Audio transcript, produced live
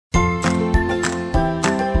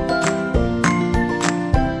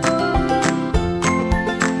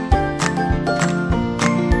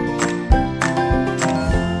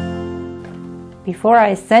Before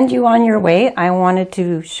I send you on your way, I wanted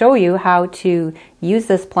to show you how to use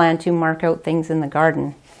this plan to mark out things in the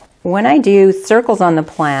garden. When I do circles on the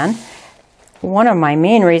plan, one of my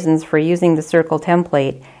main reasons for using the circle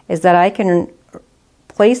template is that I can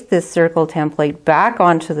place this circle template back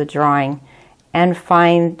onto the drawing and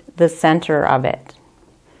find the center of it.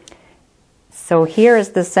 So here is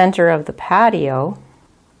the center of the patio,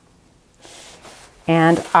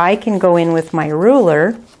 and I can go in with my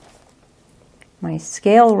ruler, my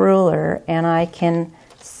scale ruler, and I can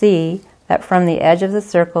see that from the edge of the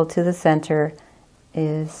circle to the center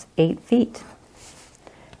is 8 feet.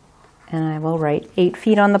 And I will write 8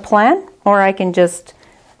 feet on the plan, or I can just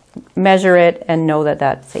measure it and know that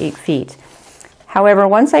that's 8 feet. However,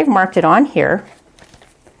 once I've marked it on here,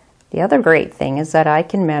 the other great thing is that I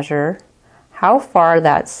can measure how far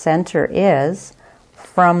that center is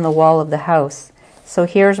from the wall of the house. So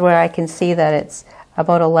here's where I can see that it's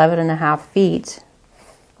about 11.5 feet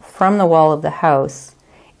from the wall of the house.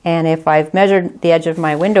 And if I've measured the edge of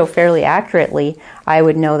my window fairly accurately, I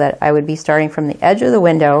would know that I would be starting from the edge of the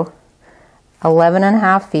window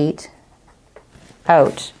 11.5 feet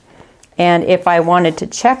out. And if I wanted to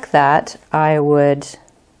check that, I would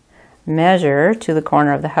measure to the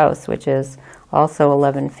corner of the house, which is also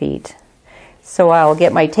 11 feet. So I'll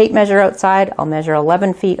get my tape measure outside, I'll measure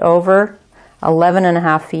 11 feet over,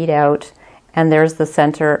 11.5 feet out, and there's the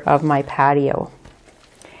center of my patio.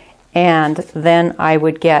 And then I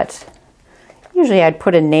would get, usually I'd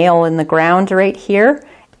put a nail in the ground right here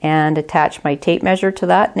and attach my tape measure to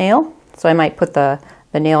that nail. So I might put the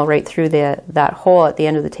nail right through that hole at the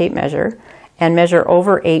end of the tape measure and measure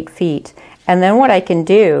over 8 feet. And then what I can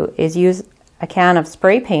do is use a can of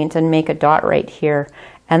spray paint and make a dot right here.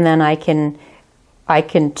 And then I can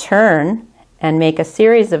turn and make a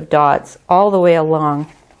series of dots all the way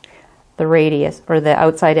along the radius, or the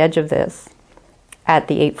outside edge of this, at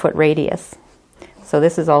the 8-foot radius. So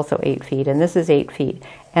this is also 8 feet, and this is 8 feet.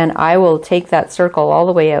 And I will take that circle all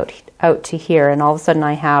the way out to here, and all of a sudden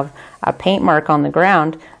I have a paint mark on the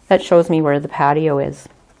ground that shows me where the patio is.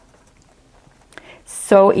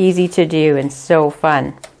 So easy to do and so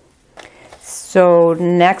fun. So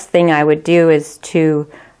next thing I would do is to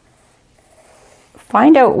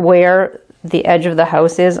find out where the edge of the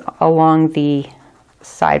house is along the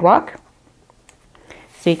sidewalk.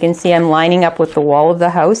 So you can see I'm lining up with the wall of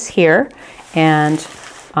the house here, and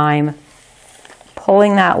I'm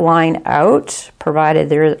pulling that line out, provided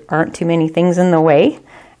there aren't too many things in the way,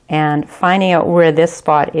 and finding out where this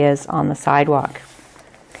spot is on the sidewalk.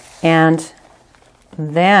 And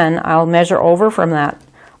then I'll measure over from that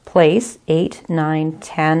place, 8, 9,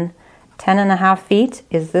 10, 10.5 feet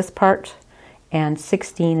is this part, and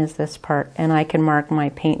 16 is this part, and I can mark my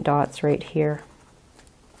paint dots right here.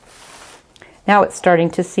 Now it's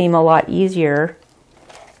starting to seem a lot easier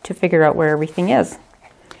to figure out where everything is.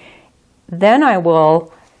 Then I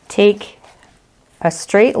will take a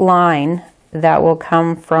straight line that will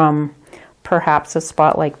come from perhaps a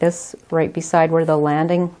spot like this right beside where the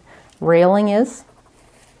landing railing is,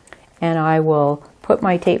 and I will put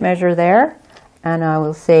my tape measure there, and I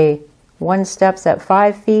will say one step's at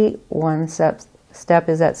 5 feet, one step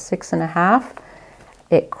is at 6.5.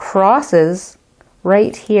 It crosses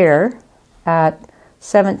right here at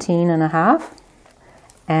 17.5,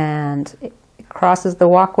 and it crosses the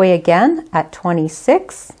walkway again at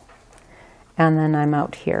 26, and then I'm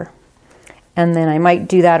out here. And then I might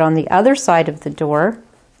do that on the other side of the door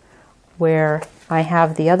where I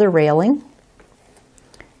have the other railing.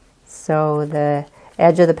 So the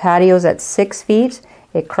edge of the patio is at 6 feet.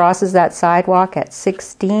 It crosses that sidewalk at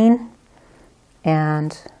 16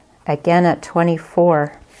 and again at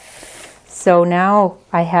 24. So now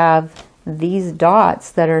I have these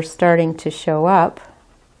dots that are starting to show up,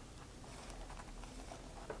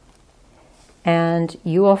 and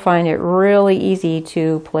you will find it really easy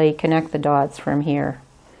to connect the dots from here,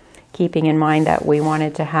 keeping in mind that we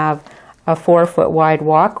wanted to have a 4-foot wide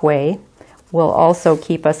walkway will also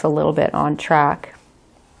keep us a little bit on track.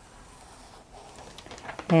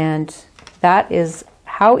 And that is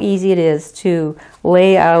how easy it is to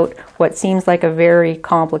lay out what seems like a very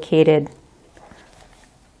complicated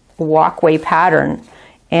walkway pattern,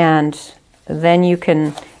 and then you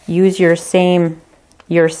can use your same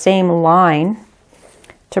line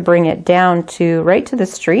to bring it down to right to the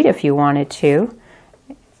street if you wanted to.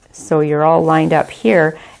 So you're all lined up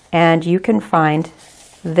here, and you can find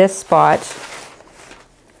this spot.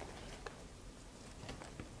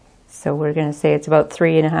 So we're going to say it's about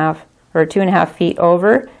 3.5 or 2.5 feet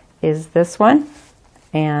over is this one,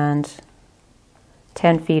 and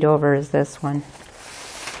 10 feet over is this one.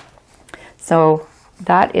 So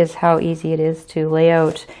that is how easy it is to lay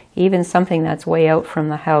out even something that's way out from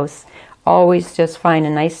the house. Always just find a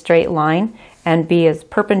nice straight line and be as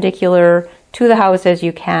perpendicular to the house as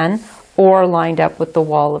you can, or lined up with the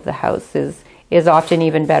wall of the house is often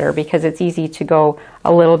even better, because it's easy to go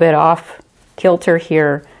a little bit off kilter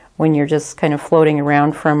here when you're just kind of floating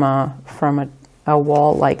around from a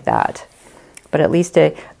wall like that. But at least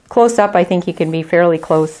close up, I think you can be fairly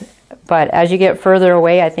close. But as you get further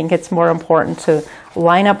away, I think it's more important to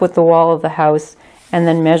line up with the wall of the house and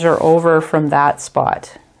then measure over from that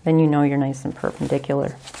spot. Then you know you're nice and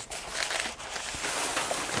perpendicular.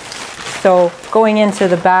 So going into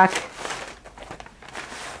the back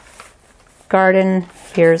garden,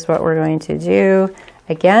 here's what we're going to do.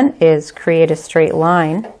 Again, is create a straight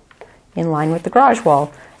line in line with the garage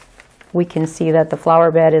wall. We can see that the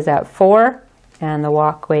flower bed is at 4 and the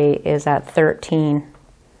walkway is at 13.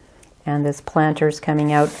 And this planter's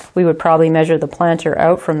coming out. We would probably measure the planter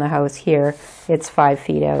out from the house here. It's 5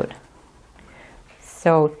 feet out.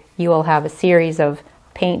 So you will have a series of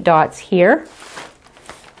paint dots here.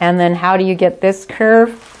 And then how do you get this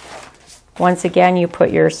curve? Once again, you put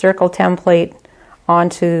your circle template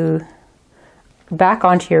back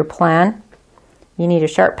onto your plan. You need a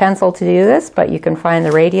sharp pencil to do this, but you can find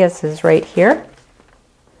the radius is right here,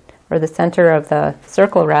 or the center of the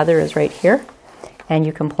circle rather is right here, and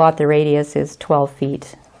you can plot the radius is 12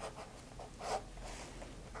 feet.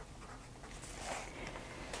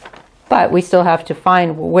 But we still have to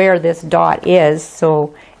find where this dot is,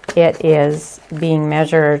 so it is being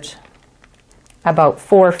measured about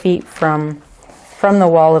 4 feet from the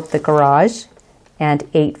wall of the garage and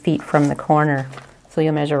 8 feet from the corner. So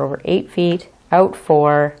you'll measure over 8 feet, out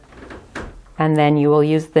 4, and then you will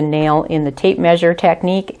use the nail in the tape measure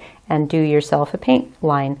technique and do yourself a paint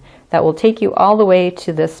line. That will take you all the way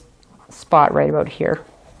to this spot right about here,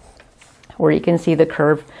 where you can see the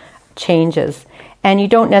curve changes. And you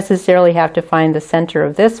don't necessarily have to find the center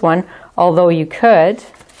of this one, although you could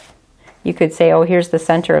say, oh, here's the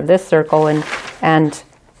center of this circle, and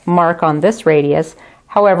mark on this radius.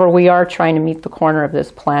 However, we are trying to meet the corner of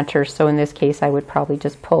this planter, so in this case I would probably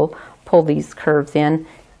just pull these curves in.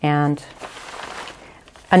 And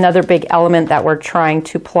another big element that we're trying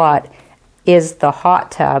to plot is the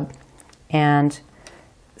hot tub, and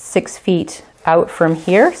 6 feet out from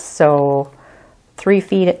here, so 3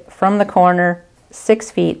 feet from the corner,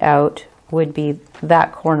 6 feet out would be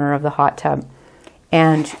that corner of the hot tub.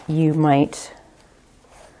 And you might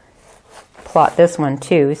plot this one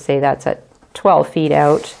too, say that's at 12 feet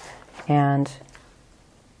out and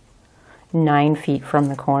 9 feet from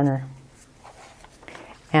the corner.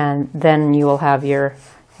 And then you will have your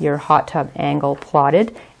hot tub angle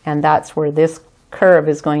plotted, and that's where this curve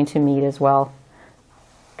is going to meet as well,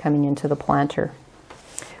 coming into the planter.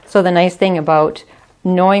 So the nice thing about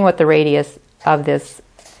knowing what the radius of this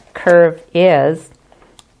curve is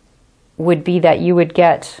would be that you would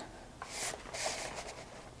get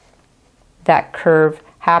that curve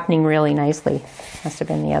happening really nicely. Must have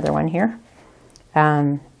been the other one here.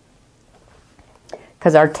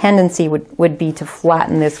 Because our tendency would be to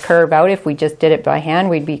flatten this curve out. If we just did it by hand,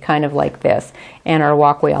 we'd be kind of like this. And our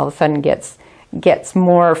walkway all of a sudden gets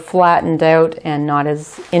more flattened out and not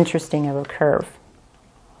as interesting of a curve.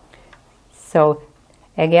 So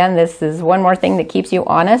again, this is one more thing that keeps you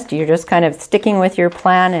honest. You're just kind of sticking with your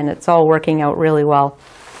plan and it's all working out really well.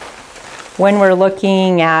 When we're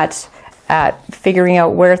looking at figuring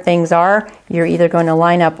out where things are, you're either going to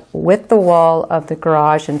line up with the wall of the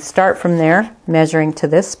garage and start from there, measuring to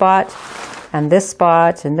this spot and this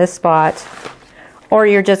spot and this spot, or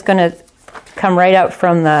you're just going to come right out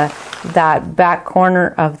from that back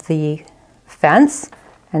corner of the fence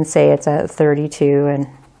and say it's at 32 and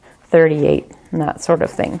 38 and that sort of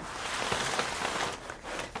thing.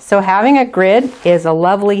 So having a grid is a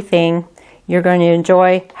lovely thing. You're going to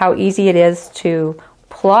enjoy how easy it is to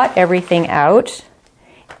plot everything out,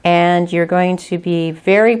 and you're going to be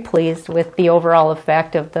very pleased with the overall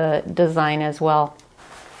effect of the design as well.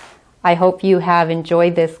 I hope you have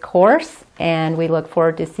enjoyed this course, and we look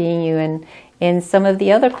forward to seeing you in some of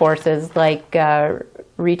the other courses, like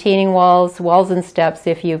retaining walls and steps.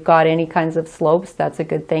 If you've got any kinds of slopes, that's a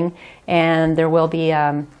good thing. And there will be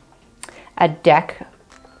a deck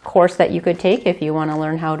course that you could take if you want to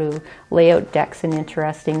learn how to lay out decks in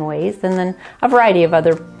interesting ways. And then a variety of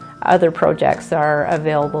other projects are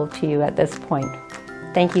available to you at this point.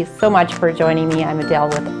 Thank you so much for joining me. I'm Adele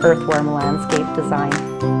with Earthworm Landscape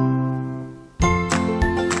Design.